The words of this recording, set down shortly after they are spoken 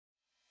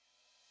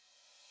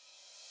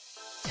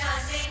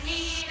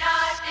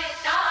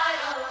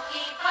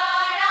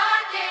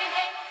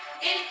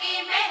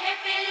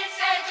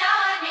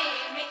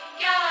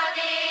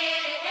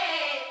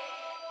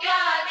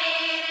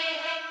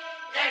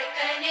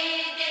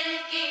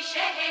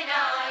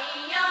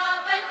शहनाइयाँ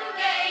बन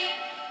गई,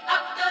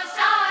 अब तो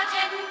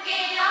साजन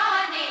के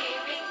आने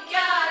में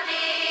क्या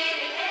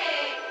देर है,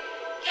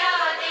 क्या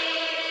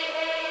देर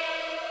है।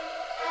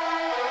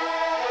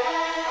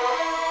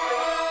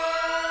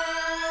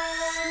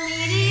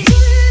 मेरी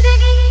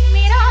जिंदगी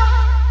मेरा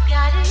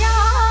प्यार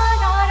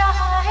याद आ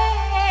रहा है,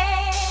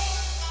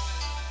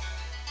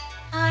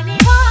 आने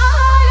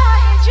वाला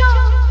है जो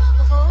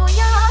वो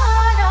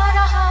याद आ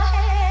रहा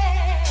है।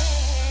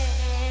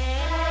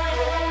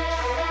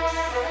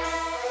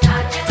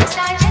 साजन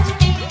साजन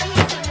तेरी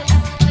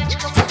दुल्हन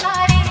तुझको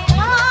पुकारे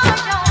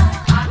आजा,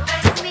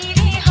 आकर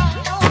मेरे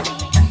हाथों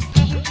में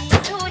मेहंदी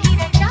तू ही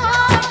रचा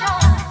जा।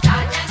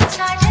 साजन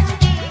साजन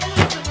तेरी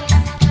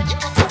दुल्हन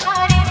तुझको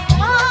पुकारे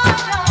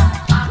आजा,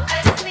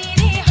 आकर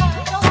मेरे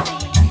हाथों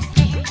में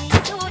मेहंदी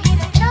तू ही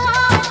रचा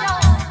जा।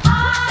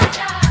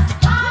 आजा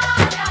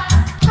आजा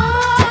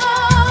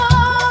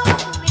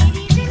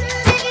मेरी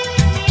जिंदगी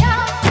मेरा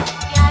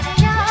प्यार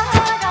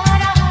याद आ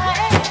रहा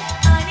है,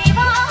 आने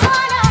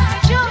वाला है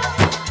जो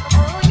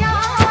वो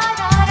याद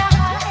आ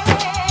रहा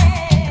है।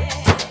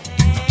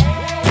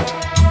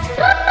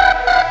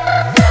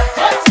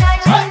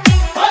 साजन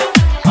तेरी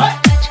दुल्हन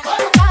तुझको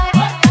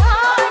पुकारे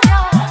आजा,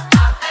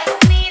 आकर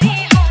मेरे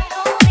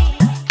हाथों में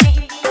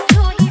मेहंदी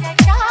तू ही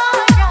रचा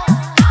जा।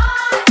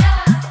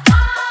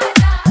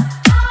 आजा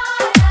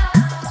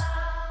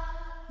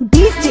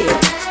डीजे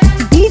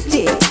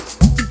डीजे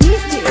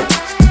डीजे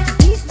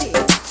डीजे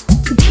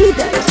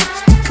धीरज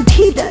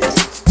धीरज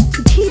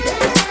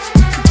धीरज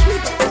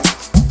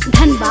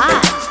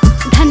धनबाद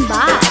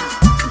धनबाद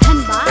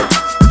धनबाद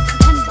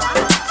धनबाद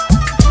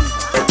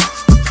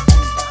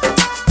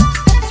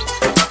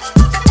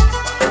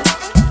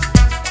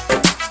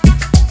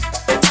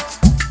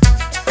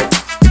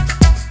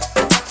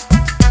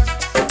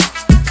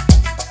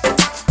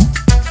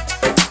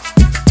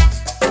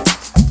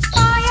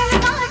पायल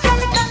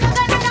काजल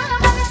कंगन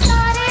दामन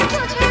सारे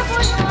तुझे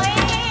बुलाए,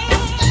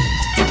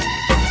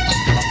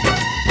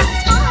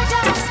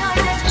 आजा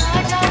साजन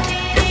आजा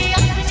तेरे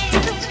अपने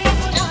तुझे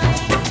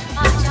बुलाए।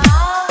 आजा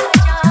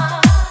आजा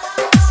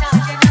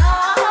साजन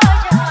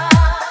आजा,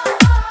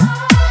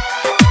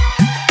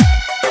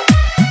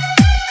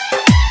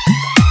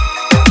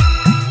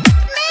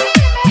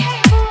 मेरे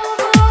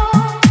महबूबो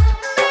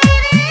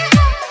मेरे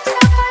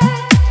हमसफर,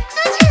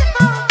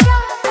 तुझको क्या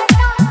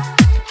पता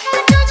है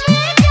तुझे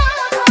क्या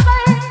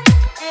खबर,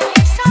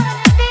 एहसान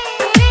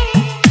तेरे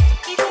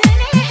कितने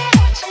हैं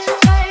मुझ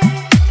पर,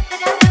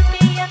 रब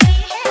पे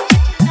यकीन है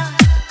जितना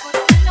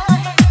उतना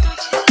है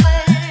तुझ पर।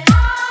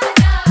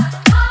 आजा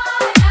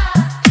आजा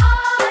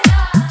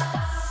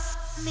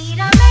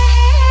मेरा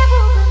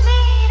महबूब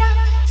मेरा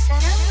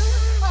सनम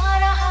आ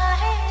रहा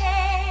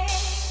है,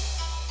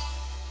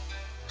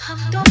 हम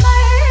तो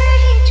मर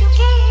ही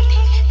चुके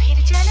थे फिर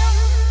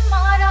जन्म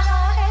आ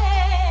रहा है।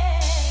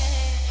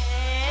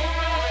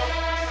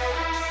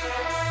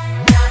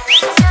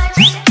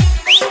 साजन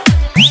तेरी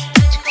दुल्हन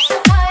तुझको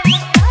पुकारे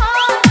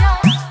आजा,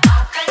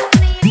 आकर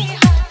मेरे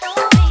हाथों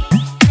में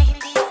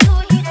मेहंदी तू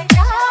ही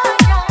रचा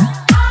जा।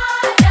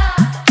 आजा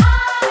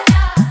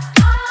आजा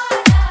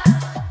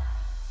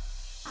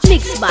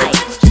mix by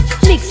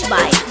mix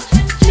by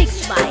mix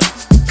by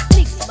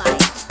mix by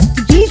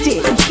DJ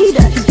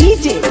Dheeraj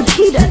DJ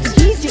Dheeraj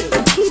DJ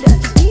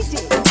Dheeraj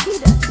DJ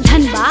धीरज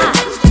धनबाद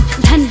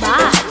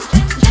धनबाद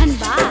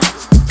धनबाद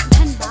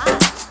धनबाद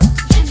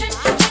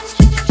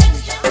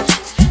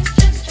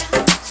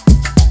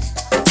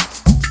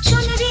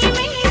चुनरी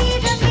मेरी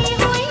रंगी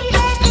हुई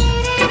है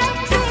तेरे रंग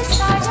से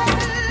साजन,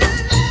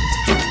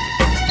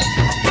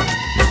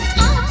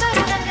 आकर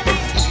रंग दे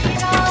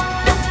मेरा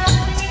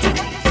अपने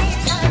रंग से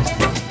साजन।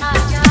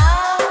 आजा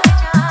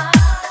आजा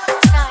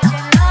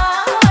साजन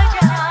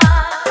आजा,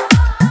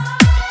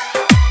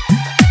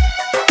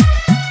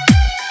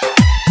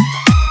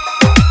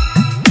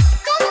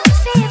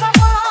 तुमसे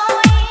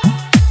वफाएं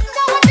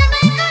बहुत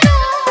मैं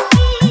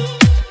करूंगी,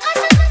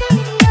 कसम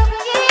तेरी अब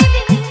ये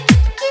दिल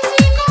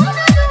किसी को न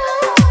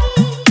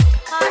दूंगी।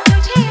 हाँ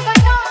तुझे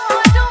बता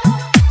दूं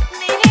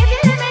मेरे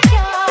दिल में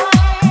क्या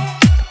है,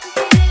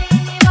 दिल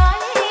लेने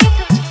वाले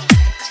तुझे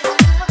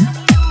जान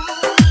अपनी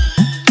दूंगी।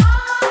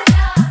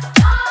 आजा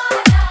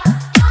आजा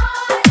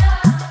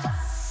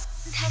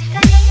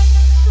धड़कनें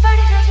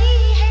बढ़ रही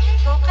है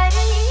वो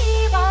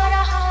करीब आ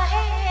रहा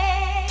है,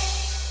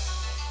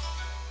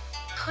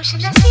 खुश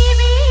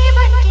नसीबी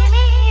बन के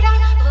मेरा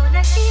वो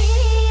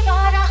नसीब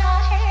आ रहा